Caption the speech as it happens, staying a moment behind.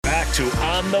to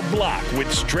On the Block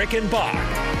with Strick and Bach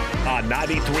on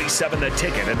 93.7 The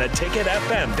Ticket and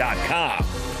theticketfm.com.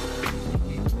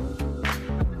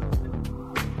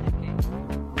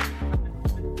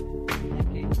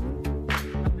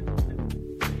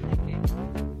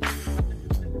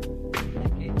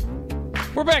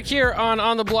 We're back here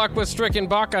on the Block with Strick and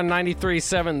Bach on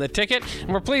 93.7 The Ticket,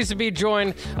 and we're pleased to be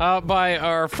joined by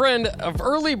our friend of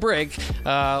early break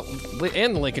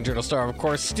and the Lincoln Journal Star, of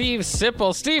course, Steve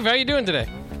Sipple. Steve, how you doing today?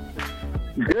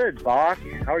 Good, Bach.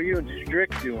 How are you and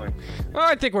Strick doing? Oh,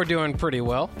 I think we're doing pretty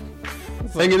well.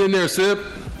 Hanging in there, Sip.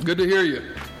 Good to hear you.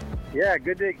 Yeah,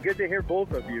 good to hear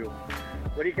both of you.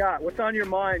 What do you got? What's on your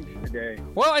mind today?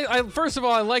 Well, I first of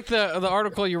all, I like the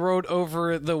article you wrote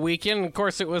over the weekend. Of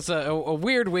course, it was a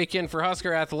weird weekend for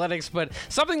Husker athletics, but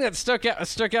something that stuck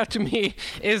out to me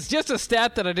is just a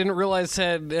stat that I didn't realize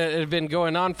had been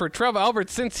going on for Trev Albert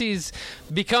since he's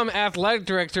become athletic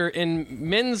director in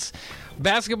men's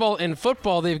basketball and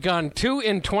football. They've gone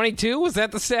 2-22. Was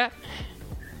that the stat?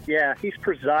 Yeah, he's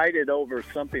presided over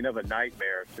something of a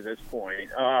nightmare to this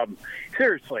point.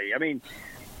 Seriously, I mean,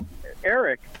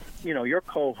 Eric, your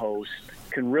co-host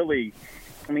can really,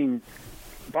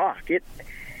 Bach,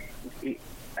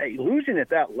 losing at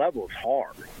that level is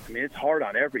hard. I mean, it's hard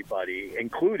on everybody,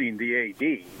 including the AD.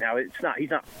 Now,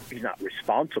 he's not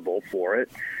responsible for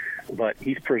it, but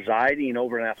he's presiding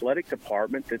over an athletic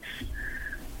department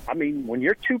when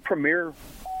your two premier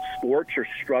sports are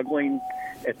struggling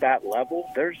at that level,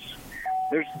 there's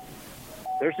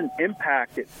an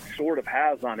impact it sort of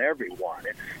has on everyone.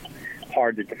 It's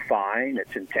hard to define.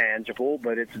 It's intangible,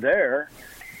 but it's there.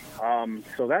 So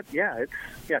it's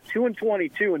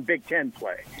 2-22 in Big Ten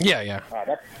play. Yeah.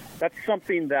 That's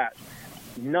something that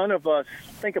none of us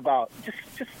think about. Just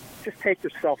take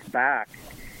yourself back,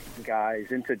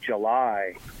 guys, into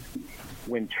July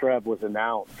when Trev was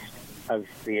announced as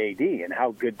the AD and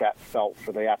how good that felt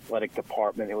for the athletic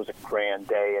department. It was a grand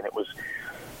day, and it was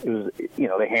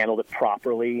they handled it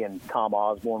properly, and Tom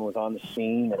Osborne was on the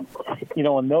scene. And,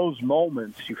 in those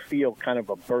moments, you feel kind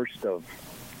of a burst of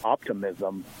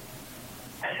optimism.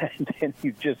 And then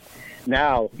you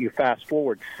fast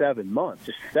forward 7 months,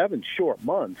 just 7 short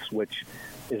months, which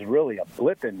is really a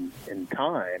blip in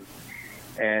time.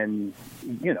 And,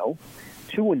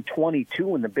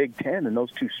 2-22 in the Big Ten in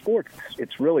those two sports,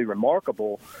 it's really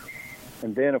remarkable.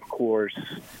 And then, of course,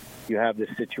 you have this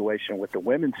situation with the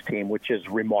women's team, which is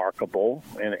remarkable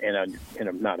in a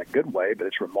not a good way, but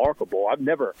it's remarkable.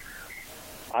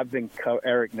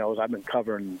 Eric knows I've been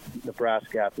covering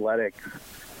Nebraska athletics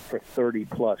for 30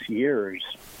 plus years,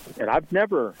 and I've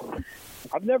never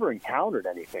encountered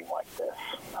anything like this.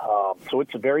 So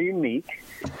it's very unique,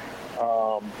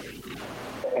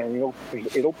 and it'll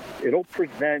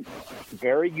present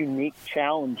very unique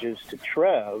challenges to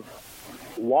Trev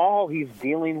while he's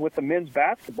dealing with the men's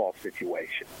basketball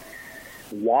situation,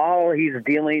 while he's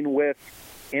dealing with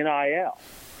NIL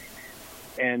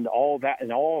and all of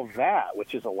that,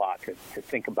 which is a lot to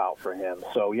think about for him.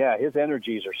 So yeah, his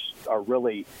energies are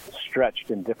really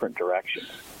stretched in different directions.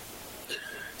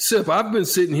 Sip, I've been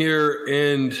sitting here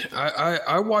and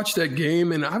I watched that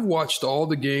game, and I've watched all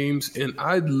the games, and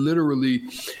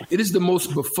it is the most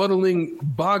befuddling,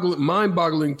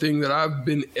 mind-boggling thing that I've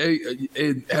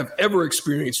have ever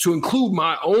experienced, to include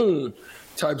my own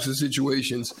types of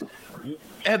situations.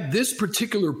 At this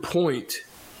particular point,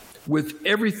 with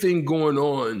everything going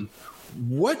on,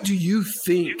 what do you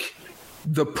think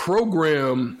the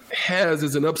program has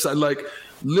as an upside? Like,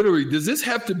 literally, does this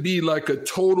have to be like a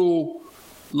total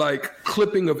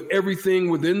clipping of everything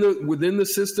within the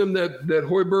system that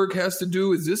Hoiberg has to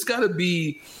do? Is this got to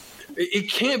be?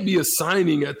 It can't be a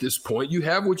signing at this point. You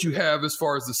have what you have as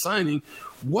far as the signing.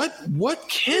 What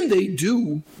can they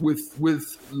do with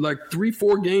like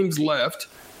 3-4 games left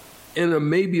and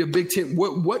maybe a Big Ten?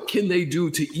 What can they do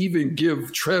to even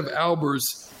give Trev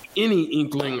Albers any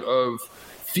inkling of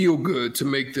feel good to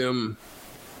make them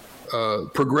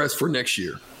progress for next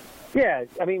year? Yeah,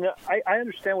 I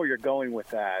understand where you're going with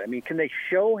that. Can they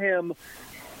show him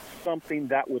something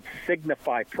that would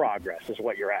signify progress is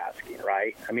what you're asking,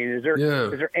 right? Is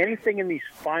there anything in these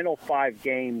final 5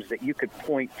 games that you could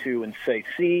point to and say,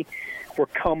 see, we're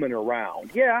coming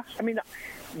around? Yeah,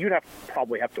 you'd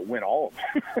probably have to win all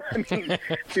of them.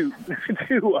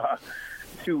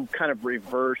 To kind of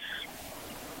reverse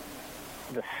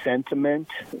the sentiment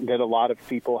that a lot of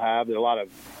people have, that a lot of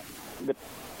the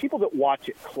people that watch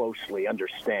it closely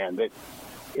understand that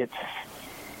it's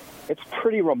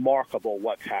pretty remarkable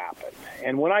what's happened.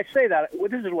 And when I say that,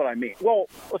 this is what I mean. Well,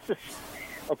 let's just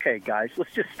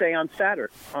stay on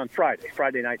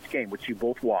Friday night's game, which you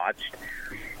both watched,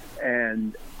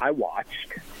 and I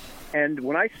watched. And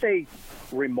when I say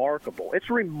remarkable, it's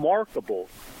remarkable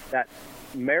that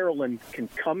Maryland can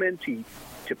come into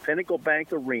Pinnacle Bank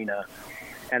Arena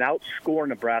and outscore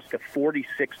Nebraska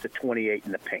 46-28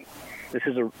 in the paint. This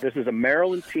is a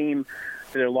Maryland team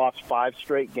that had lost 5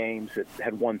 straight games, that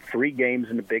had won 3 games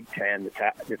in the Big Ten,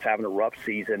 that's having a rough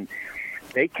season.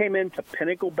 They came into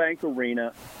Pinnacle Bank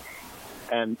Arena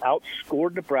and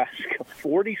outscored Nebraska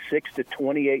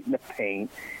 46-28 in the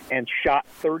paint and shot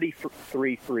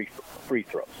 33 free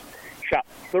throws. Shot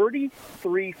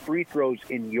 33 free throws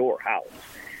in your house.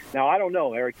 Now, I don't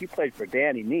know, Eric, you played for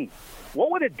Danny Nee.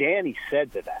 What would have Danny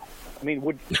said to that? I mean,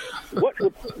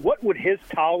 what would his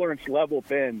tolerance level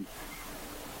been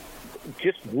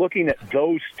just looking at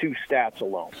those 2 stats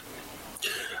alone?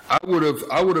 I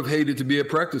would have hated to be at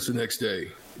practice the next day,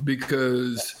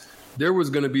 because there was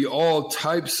going to be all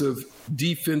types of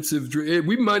defensive.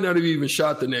 We might not have even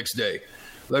shot the next day.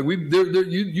 Like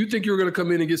you think you were going to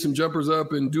come in and get some jumpers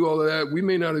up and do all of that? We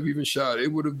may not have even shot.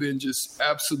 It would have been just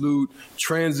absolute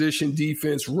transition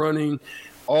defense, running.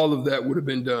 All of that would have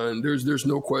been done. There's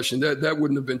no question that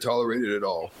wouldn't have been tolerated at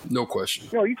all. No question.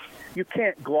 No, you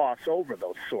can't gloss over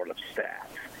those sort of stats.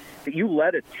 That you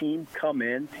let a team come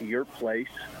in to your place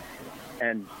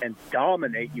and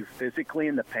dominate you physically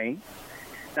in the paint.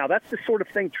 Now, that's the sort of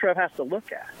thing Trev has to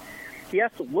look at. He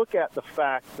has to look at the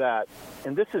fact that,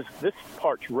 and this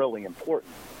part's really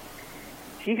important,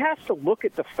 he has to look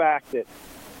at the fact that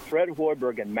Fred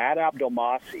Hoiberg and Matt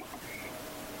Abdelmassih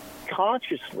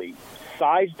consciously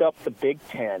sized up the Big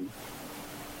Ten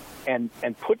and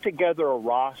put together a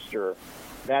roster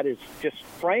that is just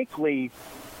frankly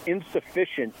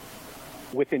insufficient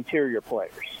with interior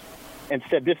players, and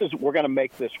said, we're going to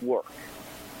make this work.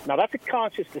 Now, that's a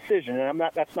conscious decision, and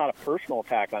that's not a personal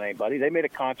attack on anybody. They made a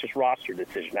conscious roster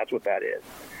decision. That's what that is.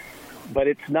 But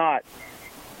it's not.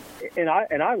 And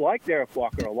I like Derek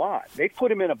Walker a lot. They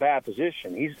put him in a bad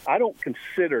position. I don't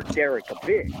consider Derek a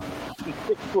big. He's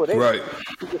 6'8". Right.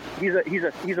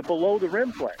 He's a below the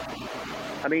rim player.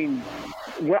 I mean,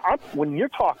 when you're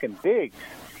talking bigs,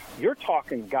 you're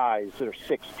talking guys that are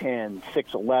 6'10",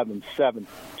 6'11",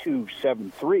 7'2",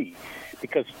 7'3",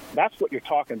 because that's what you're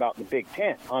talking about in the Big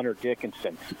Ten. Hunter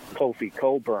Dickinson, Kofi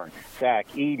Coburn, Zach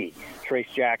Edey, Trace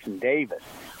Jackson Davis,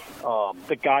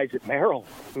 the guys at Maryland,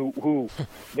 who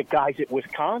the guys at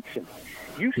Wisconsin.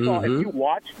 You saw, if you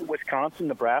watched the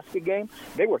Wisconsin-Nebraska game,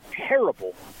 they were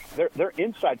terrible. Their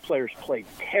inside players played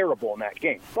terrible in that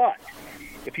game. But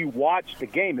if you watched the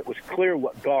game, it was clear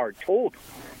what guard told them.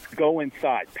 Go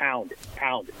inside, pound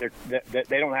it.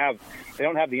 They don't have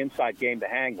the inside game to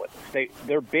hang with.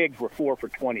 Their bigs were 4 for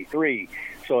 23,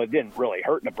 so it didn't really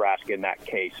hurt Nebraska in that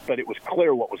case. But it was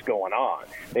clear what was going on.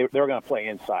 They were going to play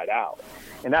inside out,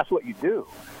 and that's what you do.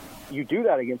 You do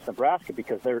that against Nebraska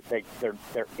because they're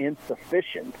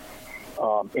insufficient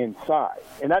inside,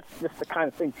 and that's just the kind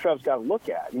of thing Trev's got to look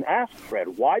at and ask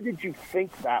Fred. Why did you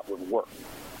think that would work?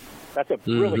 That's a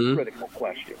really critical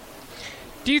question.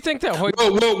 Do you think that? Well,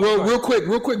 real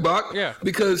quick, Bach. Yeah.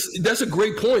 Because that's a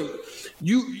great point.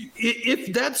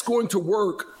 If that's going to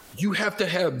work, you have to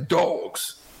have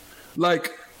dogs.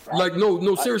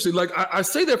 Seriously. Like I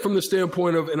say that from the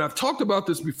standpoint of, and I've talked about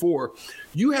this before.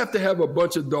 You have to have a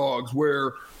bunch of dogs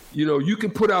where you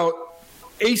can put out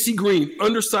AC Green,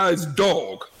 undersized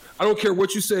dog. I don't care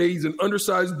what you say. He's an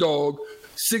undersized dog,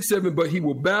 6'7", but he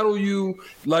will battle you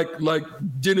like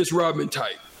Dennis Rodman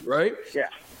type, right? Yeah.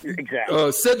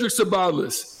 Exactly. Cedric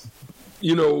Sabalas,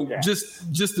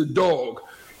 just a dog.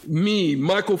 Me,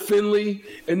 Michael Finley,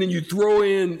 and then you throw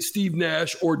in Steve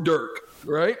Nash or Dirk,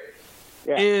 right?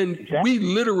 Yeah, and exactly. We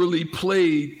literally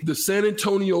played the San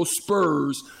Antonio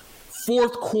Spurs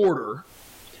fourth quarter,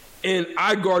 and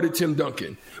I guarded Tim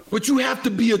Duncan. But you have to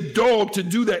be a dog to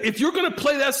do that. If you're going to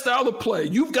play that style of play,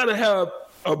 you've got to have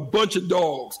a bunch of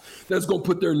dogs that's going to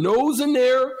put their nose in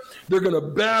there. They're going to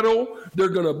battle. They're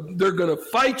going to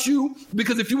fight you,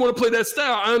 because if you want to play that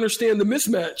style, I understand the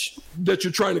mismatch that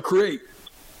you're trying to create,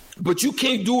 but you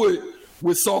can't do it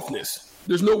with softness.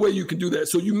 There's no way you can do that.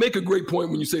 So you make a great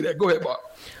point when you say that. Go ahead, Bach.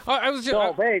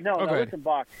 Listen,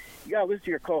 Bach. You got to listen to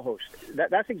your co-host.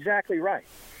 That's exactly right.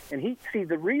 And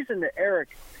the reason that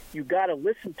Eric, you got to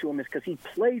listen to him is because he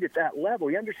played at that level.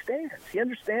 He understands. He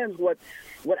understands what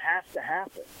has to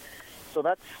happen. So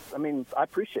that's, I mean, I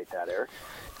appreciate that, Eric.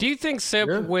 Do you think, Sip,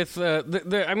 with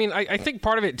I think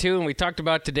part of it, too, and we talked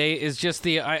about today, is just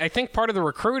I think part of the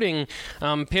recruiting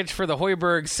pitch for the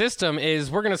Hoiberg system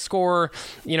is we're going to score,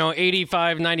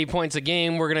 85, 90 points a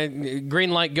game. We're going to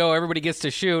green light go. Everybody gets to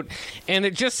shoot. And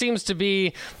it just seems to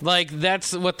be like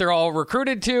that's what they're all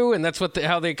recruited to, and that's what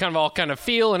how they kind of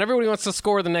feel, and everybody wants to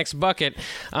score the next bucket.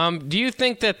 Do you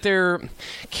think that there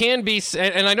can be,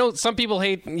 and I know some people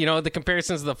hate, the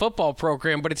comparisons to the football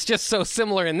program, but it's just so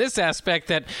similar in this aspect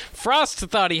that Frost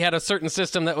thought he had a certain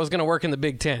system that was going to work in the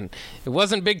Big Ten. It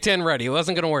wasn't Big Ten ready. It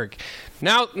wasn't going to work.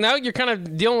 Now you're kind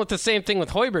of dealing with the same thing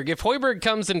with Hoiberg. If Hoiberg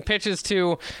comes and pitches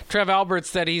to Trev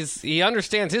Alberts that he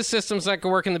understands his system's not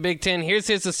going to work in the Big Ten, here's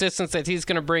his assistants that he's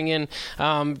going to bring in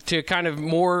to kind of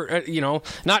more,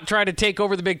 not try to take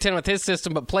over the Big Ten with his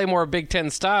system, but play more Big Ten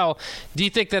style. Do you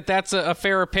think that that's a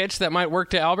fairer pitch that might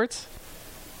work to Alberts?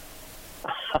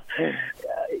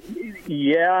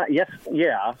 Yeah,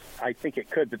 I think it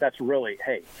could, but that's really,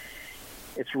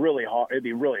 it's really hard. It'd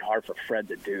be really hard for Fred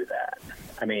to do that.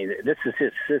 I mean, this is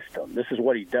his system. This is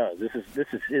what he does. This is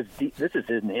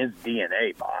in his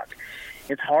DNA, Bach.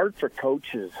 It's hard for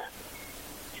coaches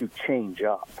to change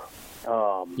up.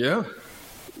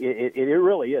 It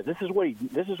really is. This is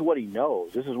what he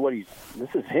knows. This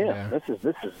is him. Yeah.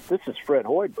 This is Fred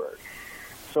Hoiberg.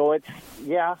 So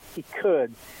he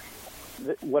could.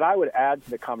 What I would add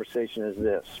to the conversation is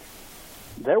this.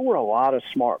 There were a lot of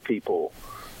smart people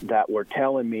that were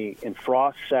telling me in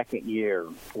Frost's second year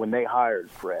when they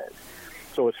hired Fred.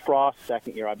 So it's Frost's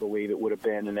second year, I believe it would have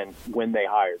been, and then when they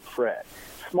hired Fred.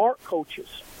 Smart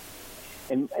coaches.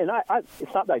 And I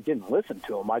it's not that I didn't listen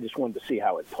to them. I just wanted to see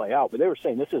how it play out. But they were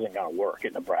saying this isn't going to work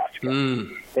in Nebraska.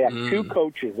 They have two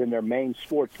coaches in their main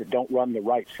sports that don't run the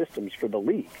right systems for the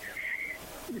league.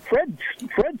 Fred's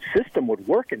system would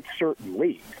work in certain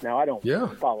leagues. Now, I don't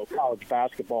follow college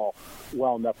basketball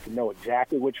well enough to know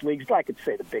exactly which leagues, but I could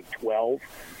say the Big 12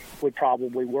 would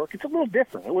probably work. It's a little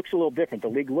different. It looks a little different. The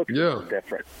league looks a little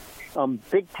different.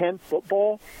 Big 10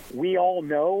 football, we all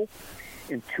know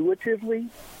intuitively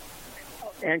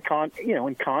and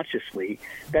consciously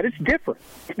that it's different.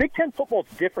 Big 10 football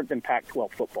is different than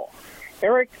Pac-12 football.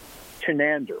 Eric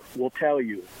Chenander will tell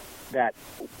you that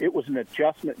it was an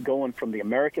adjustment going from the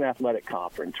American Athletic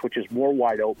Conference, which is more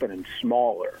wide open and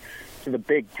smaller, to the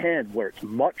Big Ten, where it's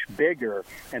much bigger.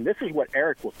 And this is what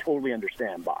Eric will totally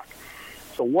understand, Bach.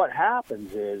 So what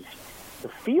happens is the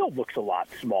field looks a lot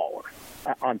smaller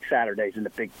on Saturdays in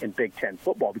Big Ten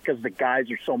football because the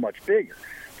guys are so much bigger.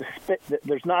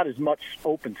 There's not as much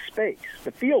open space.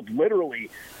 The field literally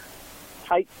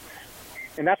tightens.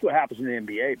 And that's what happens in the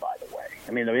NBA, by the way.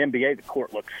 I mean, the NBA, the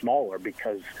court looks smaller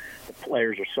because the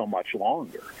players are so much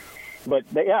longer. But,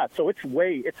 so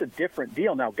it's a different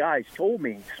deal. Now, guys told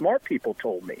me, smart people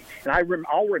told me, and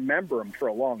I'll remember them for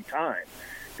a long time,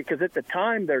 because at the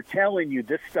time they're telling you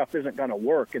this stuff isn't going to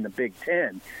work in the Big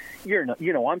Ten,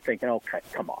 I'm thinking, okay,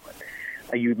 come on.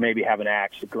 You maybe have an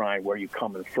axe to grind. Where are you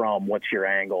coming from? What's your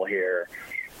angle here?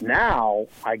 Now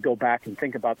I go back and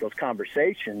think about those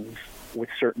conversations with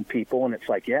certain people, and it's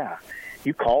like, yeah,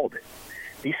 you called it.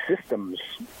 These systems,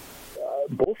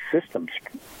 both systems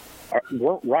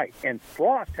weren't right. And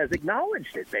Frost has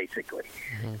acknowledged it, basically.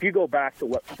 Mm-hmm. If you go back to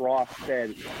what Frost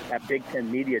said at Big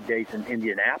Ten Media Days in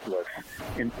Indianapolis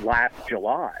in last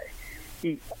July,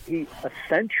 he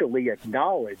essentially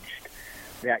acknowledged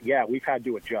that, we've had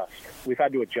to adjust. We've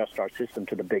had to adjust our system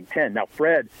to the Big Ten. Now,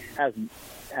 Fred hasn't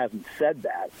said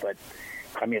that, but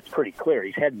I mean, it's pretty clear.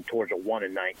 He's heading towards a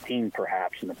 1-19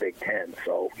 perhaps in the Big Ten,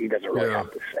 so he doesn't really have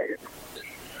to say it.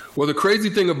 Well, the crazy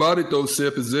thing about it, though,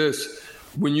 Sip, is this.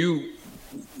 When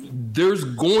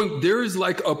there is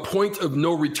like a point of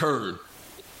no return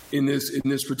in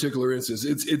this particular instance.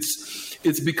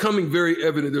 It's becoming very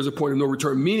evident there's a point of no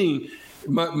return. Meaning,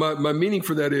 my meaning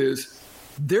for that is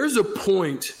there's a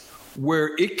point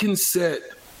where it can set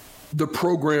the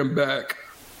program back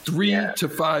 3 to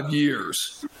 5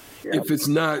 years if it's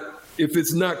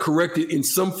not corrected in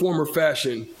some form or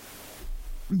fashion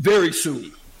very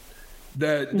soon.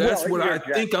 That's what I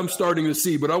think I'm starting to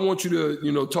see, but I want you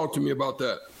to talk to me about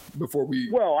that before we.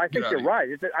 Well, I think you're right.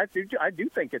 I do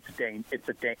think it's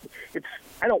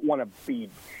I don't want to be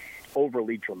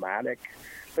overly dramatic,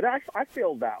 but I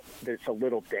feel that it's a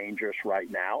little dangerous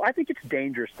right now. I think it's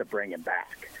dangerous to bring him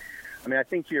back. I mean, I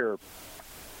think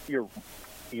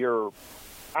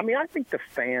I mean, I think the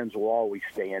fans will always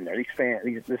stay in there.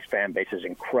 This fan base is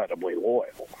incredibly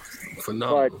loyal.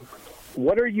 Phenomenal. But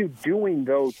what are you doing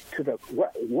though to the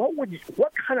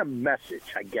what kind of message,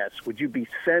 I guess, would you be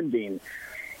sending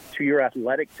to your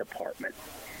athletic department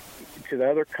to the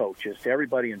other coaches, to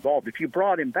everybody involved, if you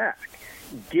brought him back,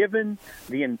 given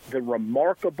the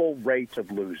remarkable rates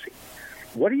of losing,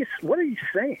 what are you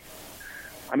saying?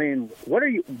 I mean,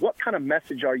 what kind of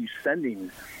message are you sending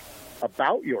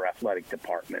about your athletic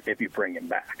department if you bring him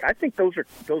back? I think those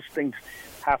things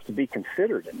have to be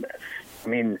considered in this. I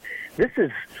mean,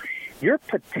 you're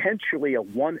potentially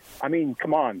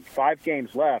come on, 5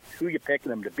 games left. Who are you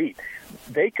picking them to beat?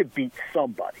 They could beat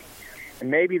somebody, and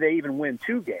maybe they even win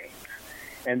 2 games,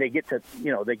 and they get to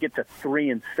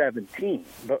 3-17.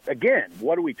 But again,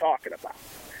 what are we talking about?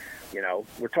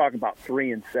 We're talking about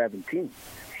 3-17.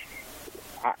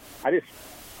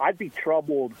 I'd be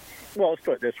troubled. Well, let's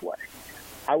put it this way.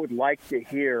 I would like to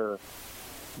hear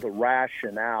the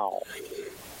rationale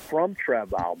from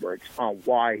Trev Alberts on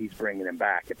why he's bringing him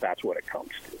back, if that's what it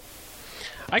comes to.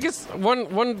 I guess one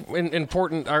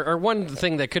important or one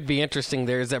thing that could be interesting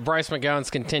there is that Bryce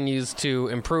McGowan continues to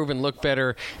improve and look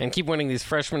better and keep winning these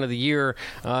Freshman of the Year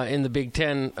in the Big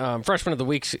Ten, Freshman of the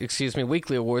Week,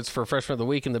 weekly awards for Freshman of the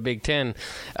Week in the Big Ten.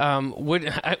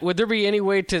 Would there be any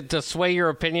way to sway your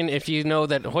opinion if you know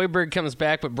that Hoiberg comes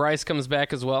back but Bryce comes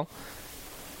back as well?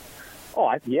 Oh,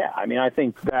 yeah. I mean, I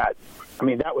think that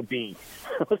would be,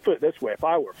 let's put it this way. If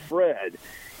I were Fred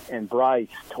and Bryce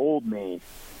told me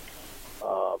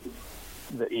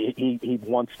that he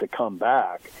wants to come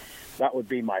back, that would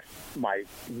be my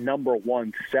number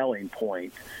one selling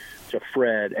point to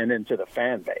Fred and then to the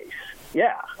fan base.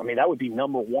 Yeah, I mean, that would be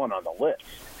number one on the list.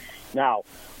 Now,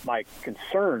 my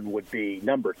concern would be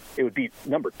number 2 would be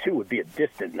a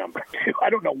distant number 2. I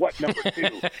don't know what number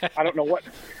 2. I don't know what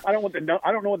the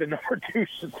number 2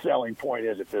 selling point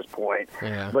is at this point.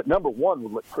 Yeah. But number 1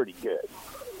 would look pretty good.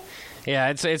 Yeah,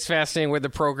 it's fascinating where the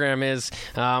program is.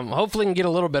 Hopefully, it can get a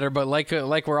little better, but like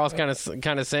we're all kind of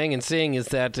saying and seeing is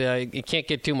that it can't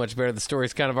get too much better. The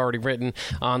story's kind of already written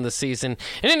on the season.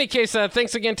 In any case,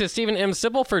 thanks again to Stephen M.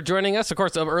 Sipple for joining us, of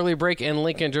course, of Early Break and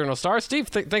Lincoln Journal-Star. Steve,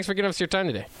 thanks for giving us your time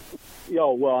today.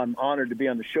 Well, I'm honored to be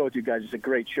on the show with you guys. It's a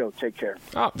great show. Take care.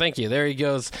 Oh, thank you. There he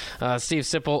goes, Steve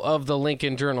Sipple of the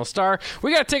Lincoln Journal-Star.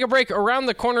 We got to take a break. Around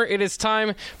the corner, it is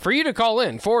time for you to call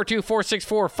in,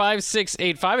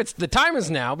 424-645-6685. The time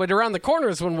is now, but around the corner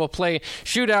is when we'll play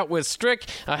Shootout with Strick.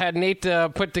 I had Nate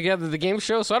put together the game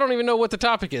show, so I don't even know what the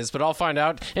topic is, but I'll find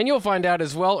out, and you'll find out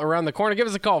as well around the corner. Give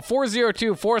us a call,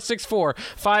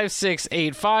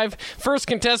 402-464-5685. First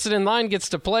contestant in line gets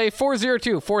to play,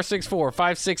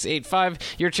 402-464-5685.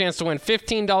 Your chance to win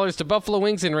 $15 to Buffalo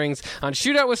Wings and Rings on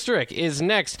Shootout with Strick is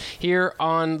next here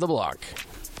on the block.